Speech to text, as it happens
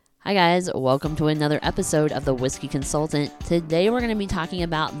Hi guys, welcome to another episode of The Whiskey Consultant. Today we're going to be talking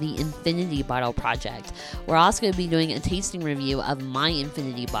about the Infinity Bottle project. We're also going to be doing a tasting review of my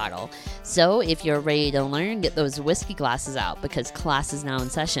Infinity Bottle. So if you're ready to learn, get those whiskey glasses out because class is now in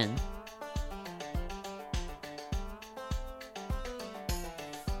session.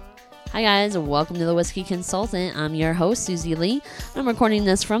 Hi guys, welcome to The Whiskey Consultant. I'm your host, Susie Lee. I'm recording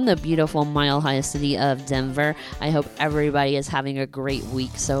this from the beautiful Mile High city of Denver. I hope everybody is having a great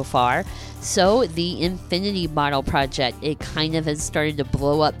week so far. So the Infinity Bottle project, it kind of has started to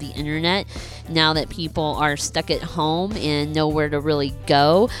blow up the internet now that people are stuck at home and nowhere to really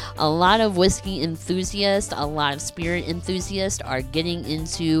go. A lot of whiskey enthusiasts, a lot of spirit enthusiasts are getting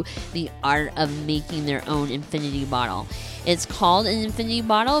into the art of making their own Infinity Bottle. It's called an Infinity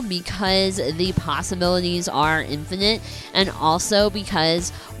Bottle because the possibilities are infinite, and also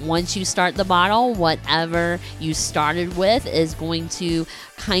because once you start the bottle, whatever you started with is going to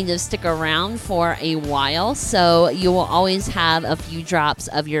kind of stick around for a while, so you will always have a few drops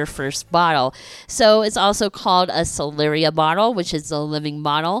of your first bottle. So it's also called a Solaria bottle, which is a living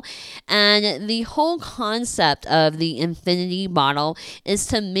bottle, and the whole concept of the Infinity Bottle is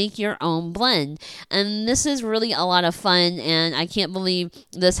to make your own blend, and this is really a lot of fun, and I can't believe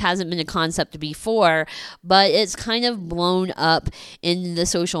this hasn't been a concept before, but it's kind of blown up in the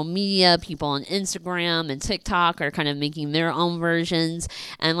social media. People on Instagram and TikTok are kind of making their own versions.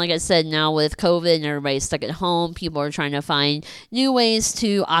 And like I said, now with COVID and everybody's stuck at home, people are trying to find new ways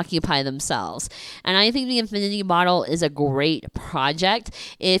to occupy themselves. And I think the Infinity Bottle is a great project.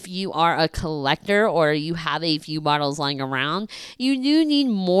 If you are a collector or you have a few bottles lying around, you do need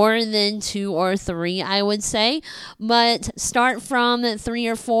more than 2 or 3, I would say. But start from 3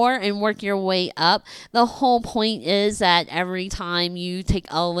 or 4 and work your way up. The whole point is that every time you take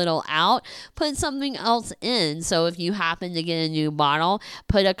a little out, put something else in. So if you happen to get a new bottle,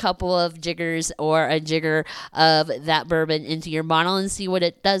 put a couple of jiggers or a jigger of that bourbon into your bottle and see what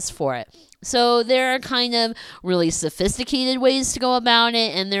it does for it. So there are kind of really sophisticated ways to go about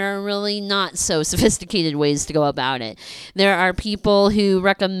it, and there are really not so sophisticated ways to go about it. There are people who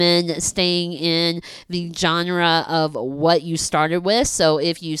recommend staying in the genre of what you started with. So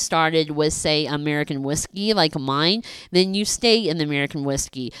if you started with, say, American whiskey like mine, then you stay in the American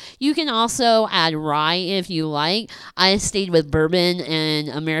whiskey. You can also add rye if you like. I stayed with bourbon and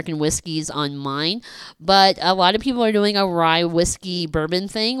American whiskeys on mine, but a lot of people are doing a rye whiskey bourbon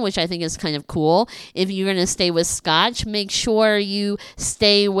thing, which I think is kind of cool. If you're going to stay with Scotch, make sure you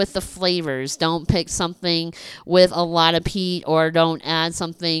stay with the flavors. Don't pick something with a lot of peat, or don't add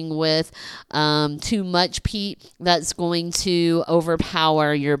something with too much peat that's going to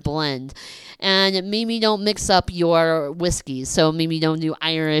overpower your blend. And maybe don't mix up your whiskeys. So maybe don't do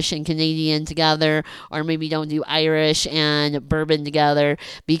Irish and Canadian together, or maybe don't do Irish and bourbon together,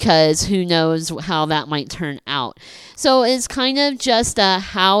 because who knows how that might turn out. So it's kind of just a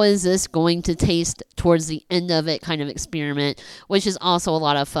how is this going to taste towards the end of it kind of experiment, which is also a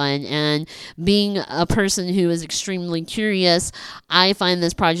lot of fun. And being a person who is extremely curious, I find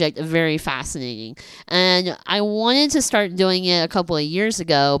this project very fascinating. And I wanted to start doing it a couple of years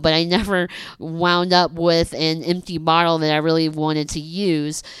ago, but I never wound up with an empty bottle that I really wanted to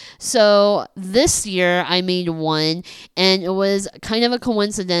use. So this year I made one, and it was kind of a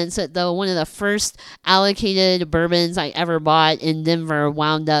coincidence that one of the first allocated bourbons I ever bought in Denver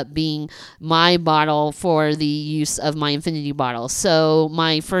wound up being my bottle for the use of my Infinity Bottle. So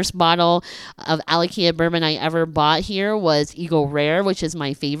my first bottle of allocated bourbon I ever bought here was Eagle Rare, which is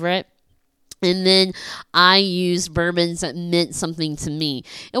my favorite. And then I used bourbons that meant something to me.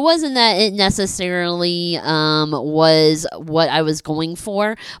 It wasn't that it necessarily was what I was going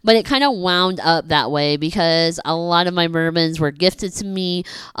for, but it kind of wound up that way because a lot of my bourbons were gifted to me.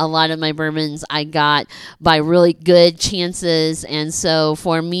 A lot of my bourbons I got by really good chances. And so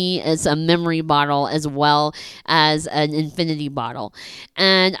for me, it's a memory bottle as well as an Infinity Bottle.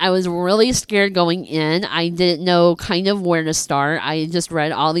 And I was really scared going in. I didn't know kind of where to start. I just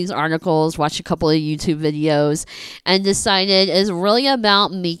read all these articles, watched a couple of YouTube videos, and decided it's really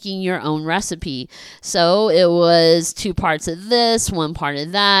about making your own recipe. So it was 2 parts of this, 1 part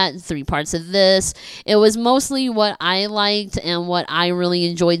of that, 3 parts of this. It was mostly what I liked and what I really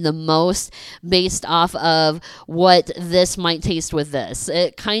enjoyed the most based off of what this might taste with this.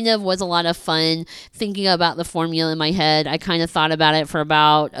 It kind of was a lot of fun thinking about the formula in my head. I kind of thought about it for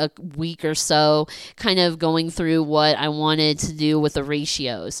about a week or so, kind of going through what I wanted to do with the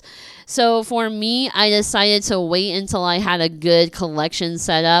ratios. So So for me, I decided to wait until I had a good collection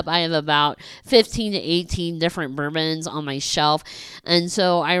set up. I have about 15 to 18 different bourbons on my shelf, and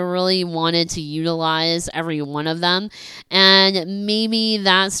so I really wanted to utilize every one of them. And maybe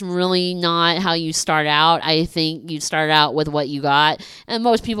that's really not how you start out. I think you start out with what you got, and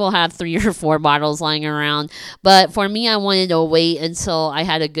most people have 3 or 4 bottles lying around. But for me, I wanted to wait until I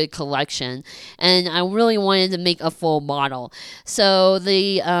had a good collection, and I really wanted to make a full bottle. So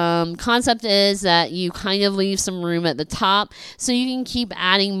the concept is that you kind of leave some room at the top so you can keep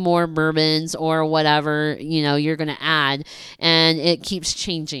adding more bourbons or whatever you're going to add, and it keeps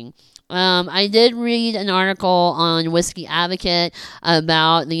changing. I did read an article on Whiskey Advocate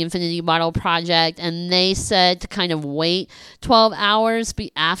about the Infinity Bottle Project, and they said to kind of wait 12 hours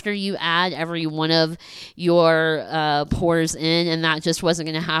after you add every one of your pours in, and that just wasn't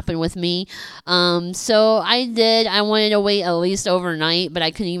going to happen with me. So I wanted to wait at least overnight, but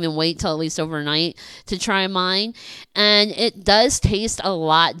I couldn't even wait till at least overnight to try mine. And it does taste a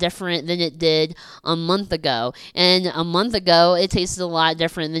lot different than it did a month ago. And a month ago, it tasted a lot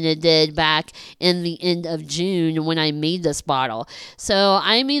different than it did back in the end of June when I made this bottle. So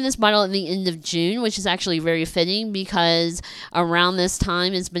I made this bottle at the end of June, which is actually very fitting because around this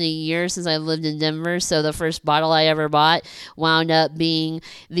time, it's been a year since I lived in Denver. So the first bottle I ever bought wound up being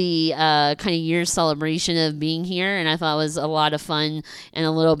the kind of year celebration of being here. And I thought it was a lot of fun and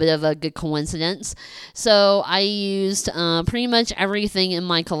a little bit of a good coincidence. So I used pretty much everything in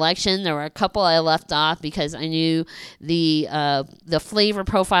my collection. There were a couple I left off because I knew the flavor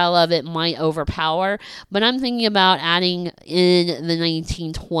profile of it might overpower, but I'm thinking about adding in the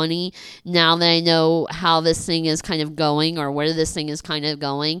 1920 now that I know how this thing is kind of going, or where this thing is kind of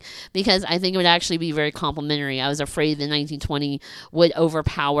going, because I think it would actually be very complimentary. I was afraid the 1920 would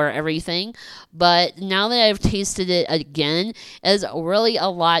overpower everything, but now that I've tasted it again, it's really a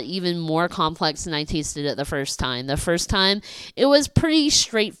lot even more complex than I tasted it the first time. The first time, it was pretty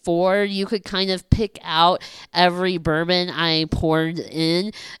straightforward. You could kind of pick out every bourbon I poured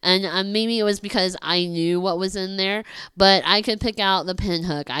in, and maybe it was because I knew what was in there, but I could pick out the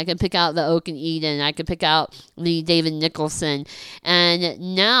Pinhook, I could pick out the Oak and Eden, I could pick out the David Nicholson, and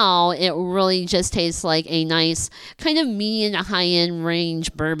now it really just tastes like a nice kind of medium to high-end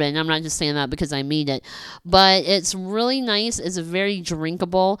range bourbon. I'm not just saying that because I made it, but it's really nice. It's very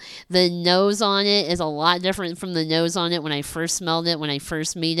drinkable. The nose on it is a lot different from the nose on it when I first smelled it, when I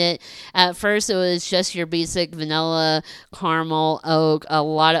first made it. At first, it was just your basic vanilla, caramel, oak, a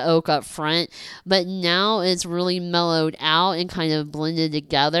lot of oak up front, but now it's really mellowed out and kind of blended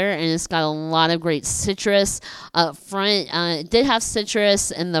together, and it's got a lot of great citrus up front. It did have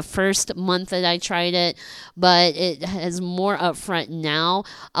citrus in the first month that I tried it, but it has more up front now.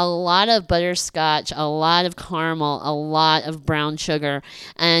 A lot of butterscotch, a lot of caramel, a lot of brown sugar,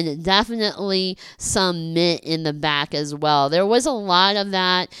 and definitely some mint in the back as well. There was a lot of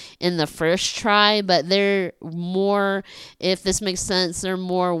that in the first try, but they're more, if this makes sense, they're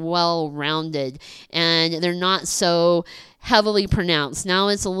more well-rounded, and they're not so heavily pronounced. Now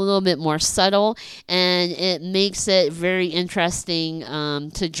it's a little bit more subtle, and it makes it very interesting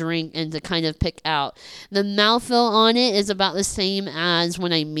to drink and to kind of pick out. The mouthfeel on it is about the same as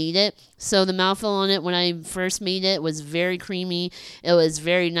when I made it. So the mouthfeel on it when I first made it was very creamy. It was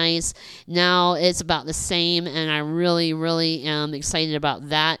very nice. Now it's about the same, and I really, really am excited about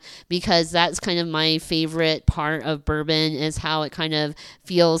that because that's kind of my favorite part of bourbon, is how it kind of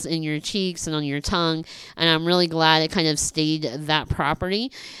feels in your cheeks and on your tongue, and I'm really glad it kind of stayed that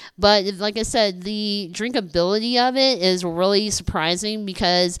property. But like I said, the drinkability of it is really surprising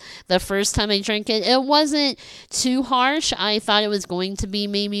because the first time I drank it, it wasn't too harsh. I thought it was going to be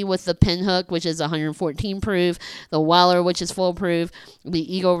maybe with the Pinhook, which is 114 proof, the Weller, which is full proof,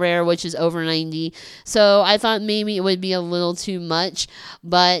 the Eagle Rare, which is over 90. So I thought maybe it would be a little too much,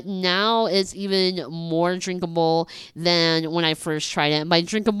 but now it's even more drinkable than when I first tried it. And by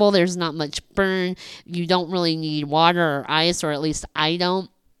drinkable, there's not much burn. You don't really need water or ice, or at least I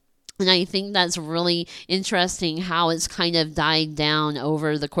don't. And I think that's really interesting how it's kind of died down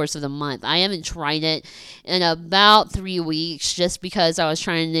over the course of the month. I haven't tried it in about 3 weeks just because I was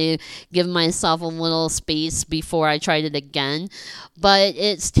trying to give myself a little space before I tried it again. But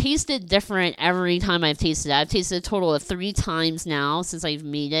it's tasted different every time I've tasted it. I've tasted a total of 3 times now since I've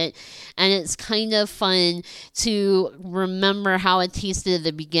made it. And it's kind of fun to remember how it tasted at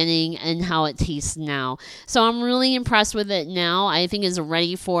the beginning and how it tastes now. So I'm really impressed with it now. I think it's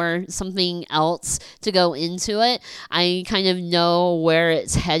ready for something else to go into it. I kind of know where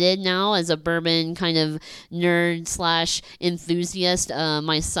it's headed now as a bourbon kind of nerd slash enthusiast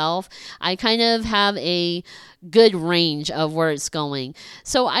myself. I kind of have a good range of where it's going.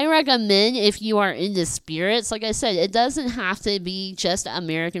 So I recommend, if you are into spirits, like I said, it doesn't have to be just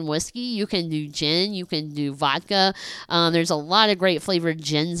American whiskey. You can do gin, you can do vodka. There's a lot of great flavored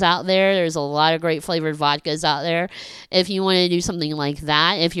gins out there. There's a lot of great flavored vodkas out there. If you want to do something like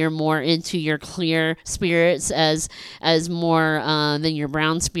that, if you're more into your clear spirits as more than your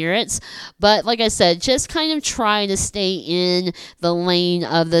brown spirits. But like I said, just kind of try to stay in the lane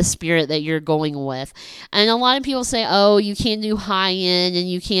of the spirit that you're going with. And a lot of people say, oh, you can't do high end and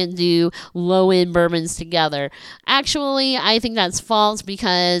you can't do low end bourbons together. Actually, I think that's false,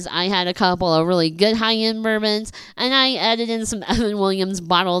 because I had a couple of really good high end bourbons and I added in some Evan Williams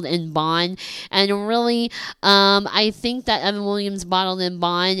bottled in bond. And really, I think that Evan Williams bottled in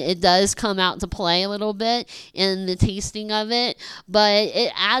bond, it does come out to play a little bit in the tasting of it, but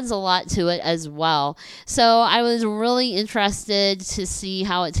it adds a lot to it as well. So I was really interested to see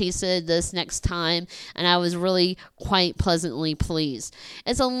how it tasted this next time, and I was really quite pleasantly pleased.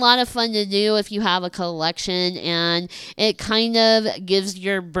 It's a lot of fun to do if you have a collection, and it kind of gives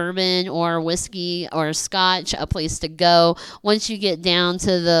your bourbon or whiskey or scotch a place to go. Once you get down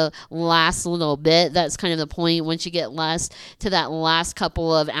to the last little bit, that's kind of the point. Once you get to that last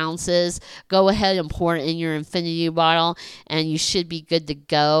couple of ounces, go ahead and pour it in your infinity bottle and you should be good to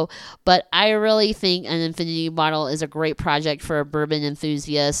go. But I really think an infinity bottle is a great project for a bourbon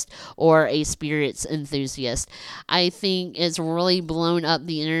enthusiast or a spirits enthusiast. I think it's really blown up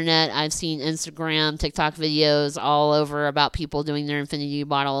the internet. I've seen Instagram, TikTok videos all over about people doing their infinity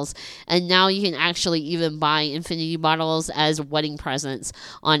bottles, and now you can actually even buy infinity bottles as wedding presents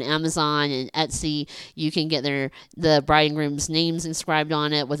on Amazon and Etsy. You can get the bride and groom's names inscribed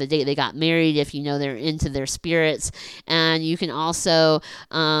on it with the date they got married if you know they're into their spirits, and you can also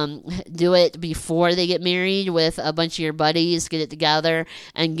do it before they get married with a bunch of your buddies, get it together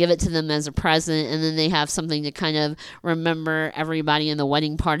and give it to them as a present, and then they have something to kind of remember everybody in the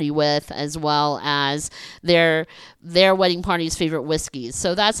wedding party with, as well as their wedding party's favorite whiskeys.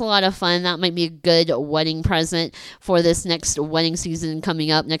 So that's a lot of fun. That might be a good wedding present for this next wedding season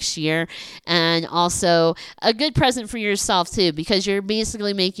coming up next year, and also a good present for yourself too, because you're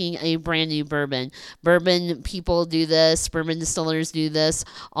basically making a brand new bourbon. Bourbon people do this, bourbon distillers do this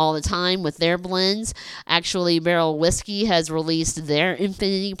all the time with their blends. Actually, Barrel Whiskey has released their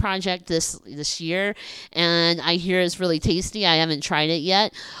Infinity Project this year, and I hear it's really tasty. I haven't tried it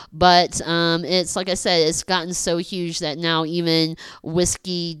yet, but it's, like I said, it's gotten so huge that now even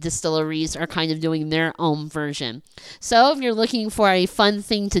whiskey distilleries are kind of doing their own version. So if you're looking for a fun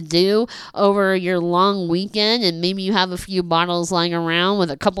thing to do over your long weekend, and maybe you have a few bottles lying around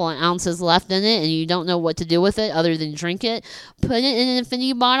with a couple of ounces left in it and you don't know what to do with it other than drink it, put it in an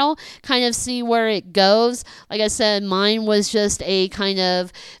infinity bottle, kind of see where it goes. Like I said, mine was just a kind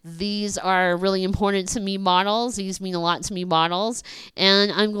of, these are really important to me bottles. These mean a lot to me bottles,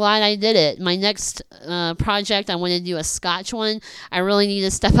 and I'm glad I did it. My next project, I want to do a Scotch one. I really need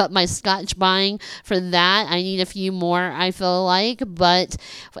to step up my Scotch buying for that. I need a few more, I feel like, but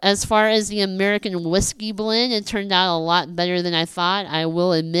as far as the American whiskey blend, it turned out a lot better than I thought. I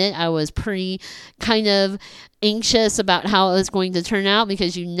will admit I was pretty kind of anxious about how it was going to turn out,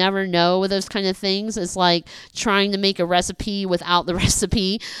 because you never know with those kind of things. It's like trying to make a recipe without the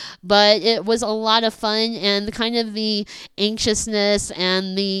recipe, but it was a lot of fun, and the kind of the anxiousness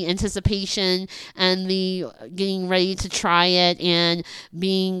and the anticipation and the getting ready to try it and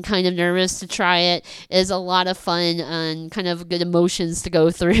being kind of nervous to try it is a lot of fun and kind of good emotions to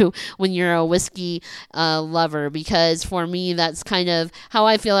go through when you're a whiskey lover, because for me, that's kind of how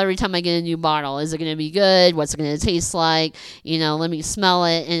I feel every time I get a new bottle. Is it going to be good? What's it going to taste like? Let me smell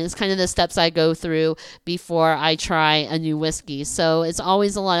it. And it's kind of the steps I go through before I try a new whiskey. So it's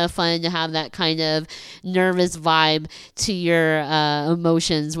always a lot of fun to have that kind of nervous vibe to your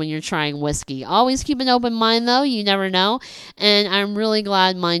emotions when you're trying whiskey. Always keep an open mind though, you never know. And I'm really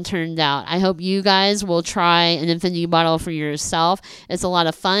glad mine turned out. I hope you guys will try an infinity bottle for yourself. It's a lot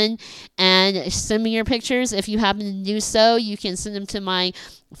of fun. And send me your pictures. If you happen to do so, you can send them to my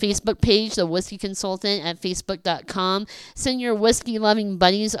Facebook page, The Whiskey Consultant, at facebook.com. Send your whiskey loving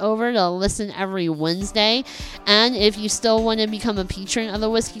buddies over to listen every Wednesday. And if you still want to become a patron of The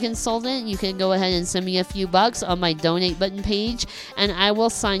Whiskey Consultant, you can go ahead and send me a few bucks on my donate button page, and I will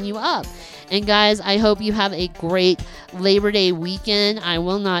sign you up. And guys, I hope you have a great Labor Day weekend. I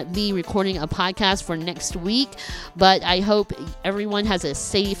will not be recording a podcast for next week, but I hope everyone has a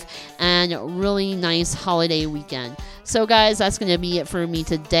safe and really nice holiday weekend. So guys, that's going to be it for me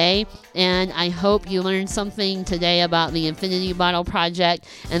today. good day. And I hope you learned something today about the Infinity Bottle Project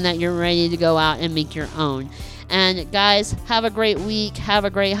and that you're ready to go out and make your own. And guys, have a great week. Have a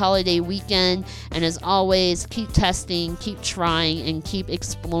great holiday weekend. And as always, keep testing, keep trying, and keep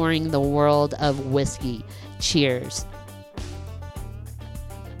exploring the world of whiskey. Cheers.